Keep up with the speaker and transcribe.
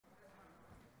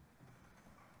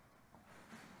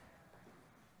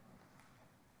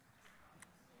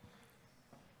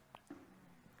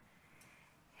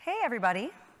Hey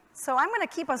everybody. So I'm going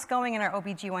to keep us going in our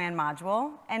OBGYN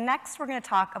module, and next we're going to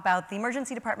talk about the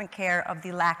emergency department care of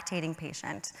the lactating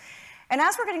patient. And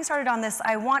as we're getting started on this,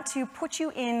 I want to put you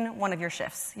in one of your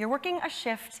shifts. You're working a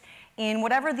shift in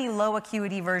whatever the low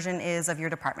acuity version is of your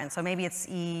department. So maybe it's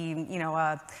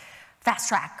fast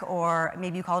track, or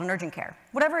maybe you call it an urgent care.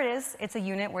 Whatever it is, it's a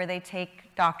unit where they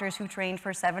take doctors who trained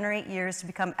for 7 or 8 years to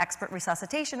become expert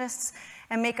resuscitationists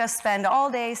and make us spend all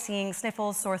day seeing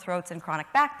sniffles, sore throats, and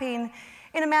chronic back pain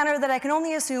in a manner that I can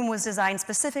only assume was designed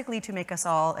specifically to make us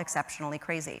all exceptionally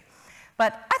crazy.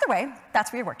 But either way,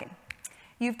 that's where you're working.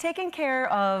 You've taken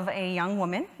care of a young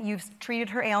woman, you've treated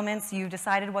her ailments, you've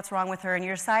decided what's wrong with her, and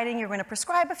you're deciding you're going to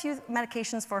prescribe a few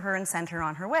medications for her and send her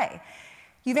on her way.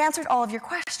 You've answered all of your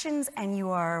questions, and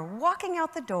you are walking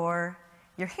out the door.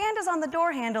 Your hand is on the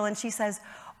door handle, and she says,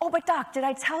 "Oh, but doc, did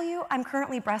I tell you I'm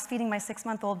currently breastfeeding my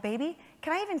 6-month-old baby?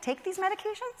 Can I even take these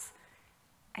medications?"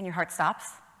 And your heart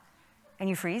stops, and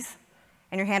you freeze,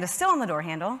 and your hand is still on the door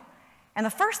handle, and the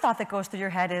first thought that goes through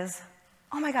your head is,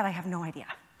 "Oh my God, I have no idea."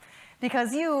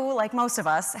 Because you, like most of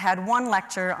us, had one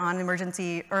lecture on on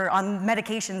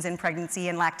medications in pregnancy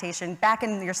and lactation back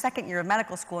in your 2nd year of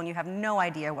medical school, and you have no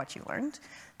idea what you learned.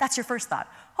 That's your first thought.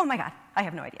 "Oh my God, I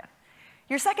have no idea."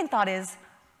 Your second thought is,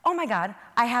 "Oh my God,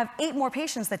 I have 8 more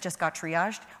patients that just got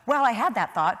triaged. Well, I had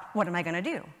that thought. What am I going to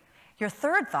do?" Your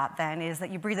third thought then is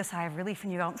that you breathe a sigh of relief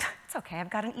and you go, "It's okay,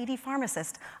 I've got an ED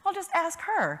pharmacist. I'll just ask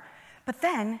her." But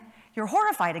then you're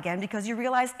horrified again because you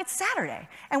realize it's Saturday.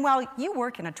 And while you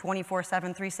work in a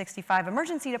 24/7, 365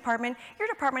 emergency department, your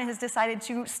department has decided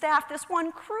to staff this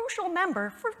one crucial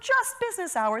member for just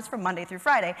business hours from Monday through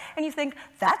Friday. And you think,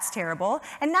 that's terrible.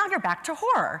 And now you're back to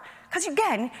horror. Because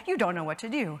again, you don't know what to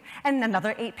do. And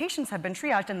another 8 patients have been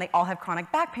triaged, and they all have chronic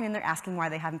back pain, and they're asking why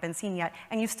they haven't been seen yet.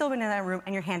 And you've still been in that room,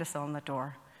 and your hand is still on the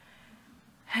door.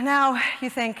 And now you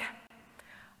think,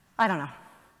 I don't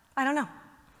know.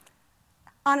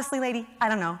 Honestly, lady, I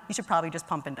don't know. You should probably just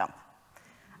pump and dump.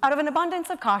 Out of an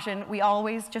abundance of caution, we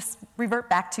always just revert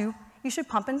back to, you should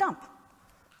pump and dump.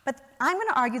 But I'm going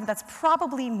to argue that that's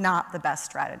probably not the best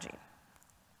strategy.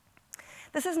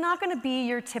 This is not going to be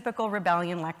your typical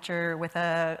rebellion lecture with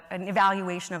an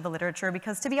evaluation of the literature,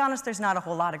 because to be honest, there's not a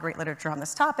whole lot of great literature on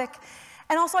this topic.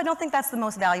 And also, I don't think that's the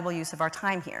most valuable use of our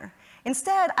time here.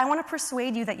 Instead, I want to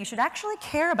persuade you that you should actually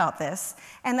care about this,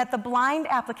 and that the blind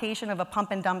application of a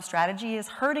pump and dump strategy is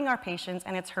hurting our patients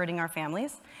and it's hurting our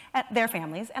families, their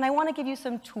families, and I want to give you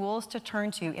some tools to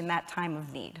turn to in that time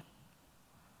of need.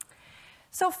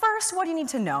 So first, what do you need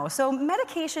to know? So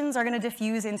medications are going to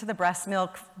diffuse into the breast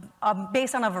milk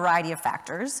based on a variety of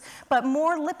factors, but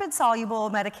more lipid-soluble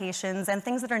medications and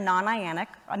things that are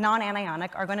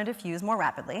non-anionic are going to diffuse more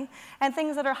rapidly, and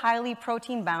things that are highly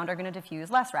protein-bound are going to diffuse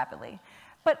less rapidly.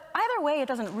 But either way, it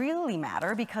doesn't really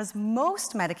matter, because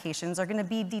most medications are going to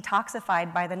be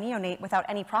detoxified by the neonate without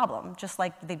any problem, just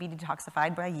like they'd be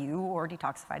detoxified by you or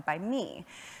detoxified by me.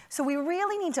 So we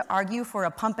really need to argue for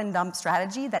a pump and dump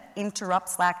strategy that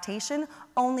interrupts lactation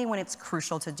only when it's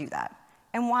crucial to do that.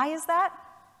 And why is that?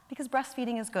 Because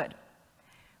breastfeeding is good.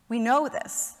 We know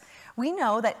this. We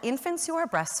know that infants who are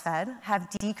breastfed have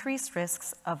decreased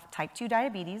risks of type 2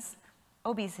 diabetes,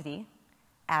 obesity,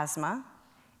 asthma,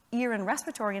 ear and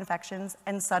respiratory infections,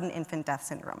 and sudden infant death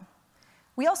syndrome.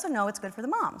 We also know it's good for the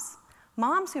moms.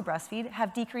 Moms who breastfeed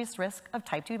have decreased risk of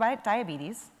type 2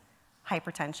 diabetes,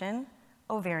 hypertension,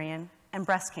 ovarian, and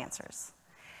breast cancers.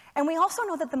 And we also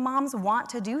know that the moms want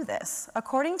to do this.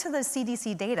 According to the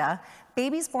CDC data,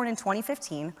 babies born in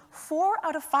 2015, 4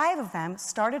 out of 5 of them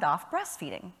started off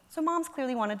breastfeeding. So moms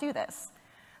clearly want to do this.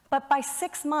 But by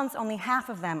 6 months, only half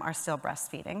of them are still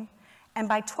breastfeeding. And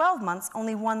by 12 months,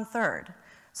 only 1/3.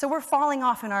 So we're falling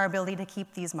off in our ability to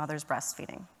keep these mothers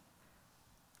breastfeeding.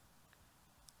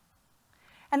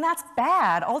 And that's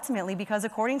bad, ultimately, because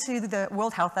according to the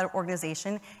World Health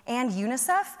Organization and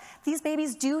UNICEF, these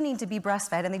babies do need to be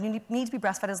breastfed, and they need to be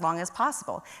breastfed as long as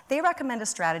possible. They recommend a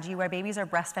strategy where babies are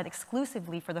breastfed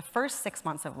exclusively for the first 6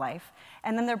 months of life,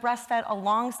 and then they're breastfed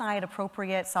alongside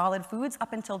appropriate solid foods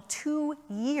up until 2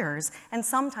 years, and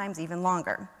sometimes even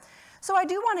longer. So I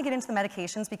do want to get into the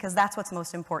medications because that's what's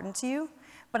most important to you.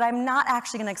 But I'm not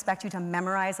actually going to expect you to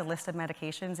memorize a list of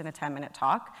medications in a 10-minute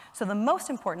talk. So the most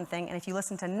important thing, and if you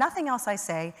listen to nothing else I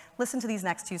say, listen to these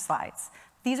next 2 slides.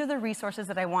 These are the resources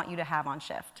that I want you to have on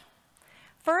shift.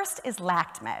 First is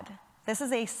LactMed. This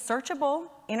is a searchable,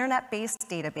 internet-based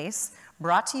database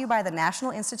brought to you by the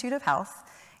National Institute of Health.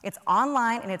 It's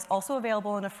online, and it's also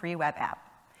available in a free web app.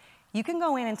 You can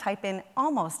go in and type in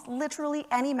almost literally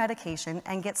any medication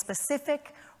and get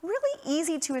specific, really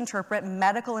easy to interpret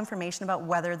medical information about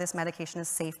whether this medication is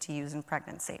safe to use in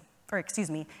pregnancy.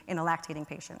 in a lactating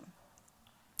patient.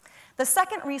 The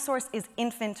second resource is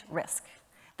infant risk.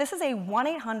 This is a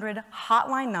 1-800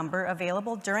 hotline number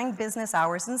available during business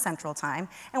hours in Central Time.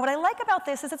 And what I like about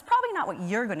this is it's probably not what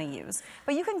you're going to use,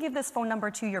 but you can give this phone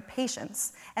number to your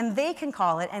patients, and they can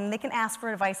call it, and they can ask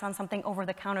for advice on something over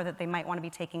the counter that they might want to be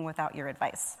taking without your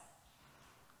advice.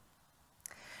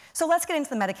 So let's get into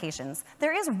the medications.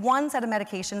 There is one set of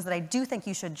medications that I do think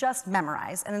you should just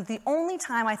memorize, and it's the only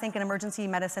time I think in emergency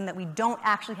medicine that we don't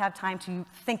actually have time to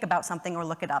think about something or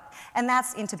look it up, and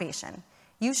that's intubation.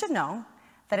 You should know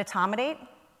that etomidate,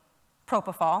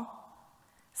 propofol,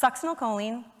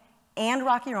 succinylcholine, and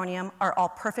rocuronium are all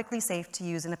perfectly safe to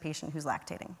use in a patient who's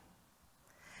lactating.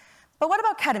 But what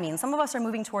about ketamine? Some of us are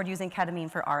moving toward using ketamine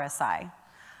for RSI.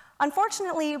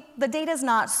 Unfortunately, the data is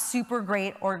not super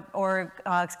great or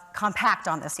compact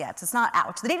on this yet. It's not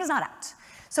out. The data is not out.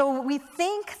 So we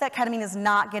think that ketamine is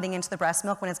not getting into the breast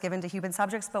milk when it's given to human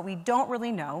subjects, but we don't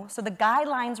really know. So the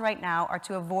guidelines right now are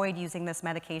to avoid using this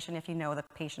medication if you know the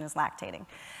patient is lactating.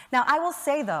 Now, I will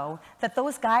say, though, that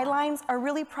those guidelines are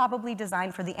really probably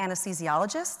designed for the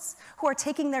anesthesiologists who are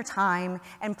taking their time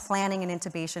and planning an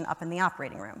intubation up in the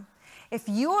operating room. If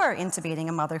you're intubating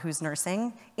a mother who's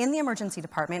nursing in the emergency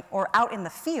department or out in the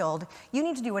field, you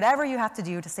need to do whatever you have to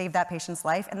do to save that patient's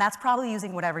life, and that's probably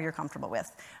using whatever you're comfortable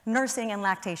with. Nursing and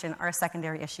lactation are a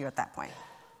secondary issue at that point.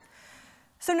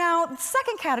 So now, the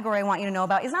second category I want you to know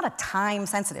about is not a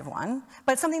time-sensitive one,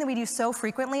 but it's something that we do so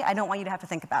frequently, I don't want you to have to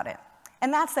think about it.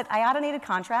 And that's that iodinated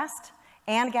contrast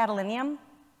and gadolinium,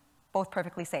 both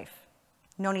perfectly safe.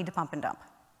 No need to pump and dump.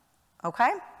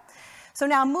 Okay? So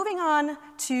now moving on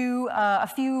to a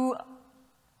few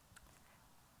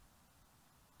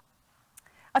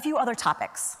other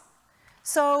topics.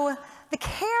 So the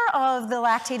care of the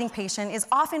lactating patient is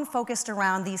often focused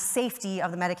around the safety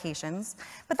of the medications,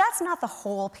 but that's not the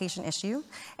whole patient issue.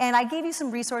 And I gave you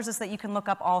some resources that you can look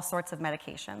up all sorts of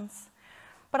medications.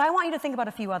 But I want you to think about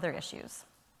a few other issues.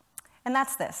 And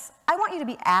that's this. I want you to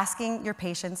be asking your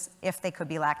patients if they could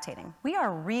be lactating. We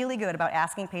are really good about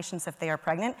asking patients if they are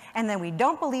pregnant, and then we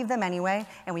don't believe them anyway,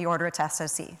 and we order a test to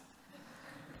see.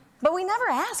 But we never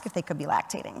ask if they could be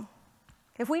lactating.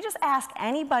 If we just ask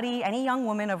anybody, any young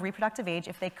woman of reproductive age,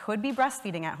 if they could be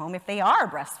breastfeeding at home, if they are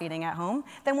breastfeeding at home,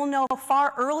 then we'll know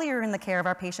far earlier in the care of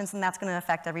our patients, and that's going to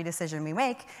affect every decision we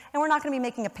make, and we're not going to be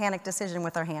making a panicked decision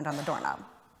with our hand on the doorknob.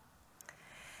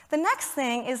 The next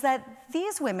thing is that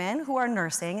these women who are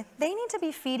nursing, they need to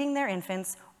be feeding their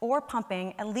infants or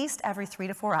pumping at least every 3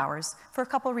 to 4 hours for a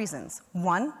couple reasons.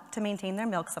 1, to maintain their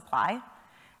milk supply,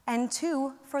 and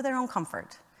 2, for their own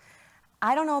comfort.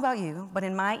 I don't know about you, but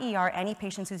in my ER, any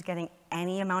patient who's getting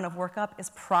any amount of workup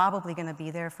is probably going to be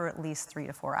there for at least 3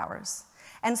 to 4 hours.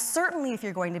 And certainly if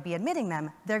you're going to be admitting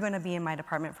them, they're going to be in my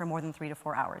department for more than 3 to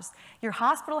 4 hours. Your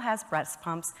hospital has breast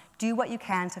pumps. Do what you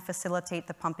can to facilitate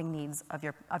the pumping needs of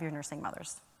your nursing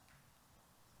mothers.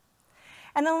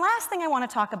 And the last thing I want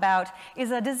to talk about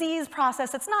is a disease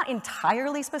process that's not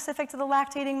entirely specific to the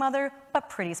lactating mother, but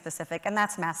pretty specific, and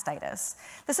that's mastitis.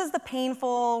 This is the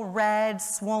painful, red,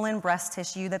 swollen breast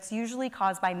tissue that's usually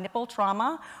caused by nipple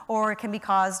trauma, or it can be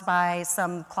caused by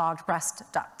some clogged breast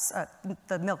ducts,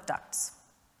 the milk ducts.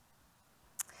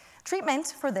 Treatment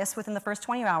for this within the first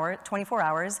 24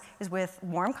 hours is with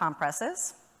warm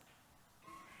compresses,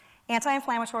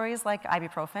 anti-inflammatories like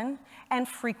ibuprofen, and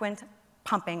frequent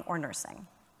pumping or nursing.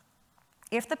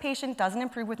 If the patient doesn't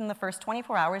improve within the first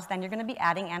 24 hours, then you're going to be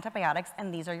adding antibiotics,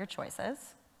 and these are your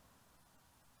choices.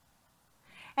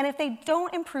 And if they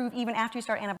don't improve even after you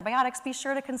start antibiotics, be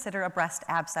sure to consider a breast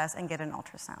abscess and get an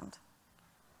ultrasound.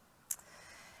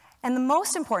 And the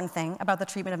most important thing about the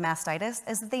treatment of mastitis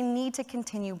is that they need to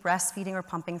continue breastfeeding or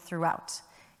pumping throughout.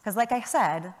 Because like I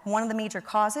said, one of the major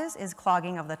causes is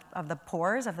clogging of the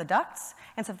pores of the ducts.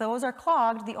 And so if those are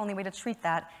clogged, the only way to treat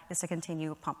that is to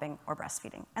continue pumping or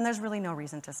breastfeeding. And there's really no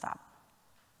reason to stop.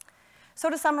 So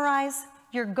to summarize,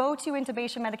 your go-to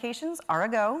intubation medications are a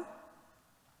go.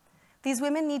 These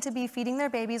women need to be feeding their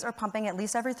babies or pumping at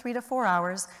least every 3 to 4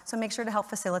 hours, so make sure to help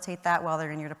facilitate that while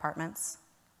they're in your departments.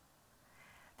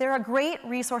 There are great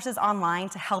resources online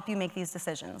to help you make these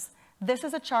decisions. This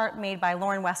is a chart made by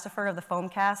Lauren Westifer of the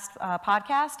Foamcast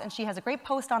podcast, and she has a great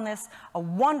post on this, a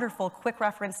wonderful quick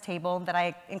reference table that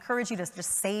I encourage you to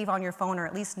just save on your phone or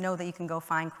at least know that you can go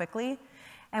find quickly.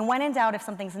 And when in doubt, if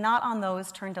something's not on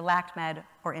those, turn to LactMed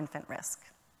or infant risk.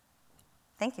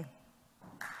 Thank you.